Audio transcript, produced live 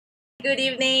Good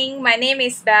evening. My name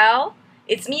is Belle.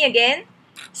 It's me again.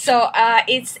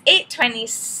 It's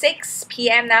 8:26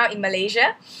 p.m. now in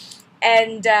Malaysia,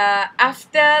 and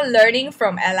after learning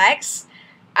from Alex,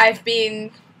 I've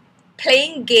been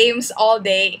playing games all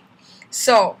day.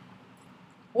 So,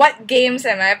 what games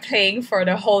am I playing for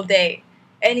the whole day?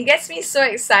 And it gets me so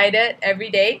excited every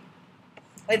day.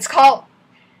 It's called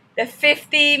the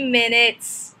 50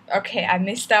 minutes. Okay, I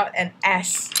missed out an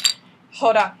S.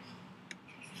 Hold on.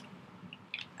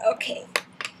 Okay.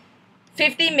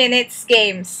 50 minutes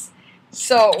games.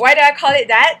 So why do I call it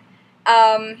that?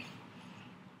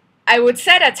 I would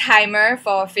set a timer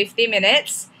for 50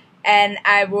 minutes and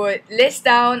I would list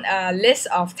down a list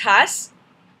of tasks.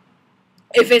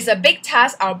 If it's a big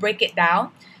task, I'll break it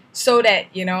down so that,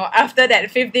 after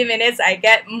that 50 minutes, I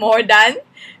get more done.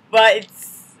 But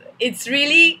it's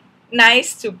really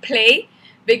nice to play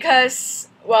because,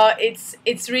 well,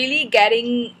 it's really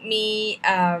getting me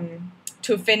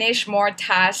to finish more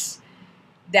tasks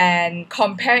than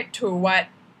compared to what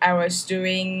I was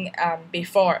doing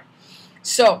before.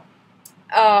 So,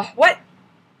 what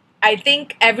I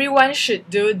think everyone should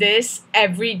do this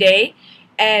every day,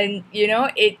 and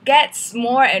it gets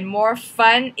more and more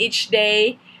fun each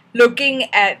day looking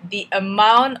at the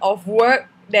amount of work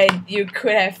that you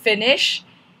could have finished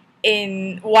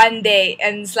in one day.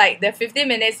 And it's like the 50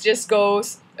 minutes just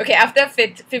goes, okay, after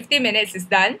 50 minutes is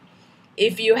done.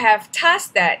 If you have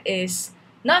tasks that is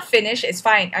not finished, it's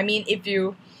fine. I mean, if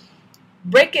you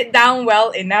break it down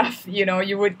well enough,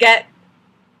 you would get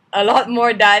a lot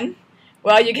more done.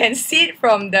 Well, you can see it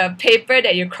from the paper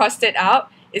that you crossed it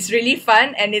out. It's really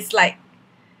fun, and it's like,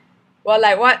 well,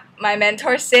 like what my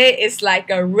mentor say, it's like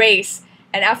a race.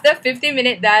 And after 50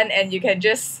 minutes done, and you can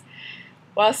just,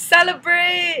 well,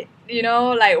 celebrate,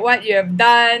 like what you have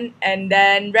done, and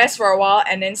then rest for a while,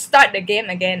 and then start the game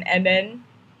again, and then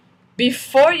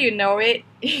before you know it,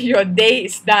 your day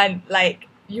is done. Like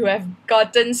you have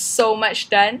gotten so much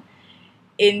done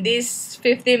in these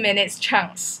 50 minutes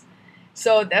chunks.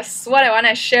 So that's what I want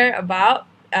to share about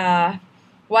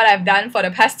what I've done for the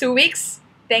past 2 weeks.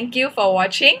 Thank you for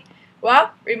watching.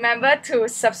 Well, remember to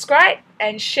subscribe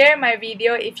and share my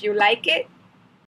video if you like it.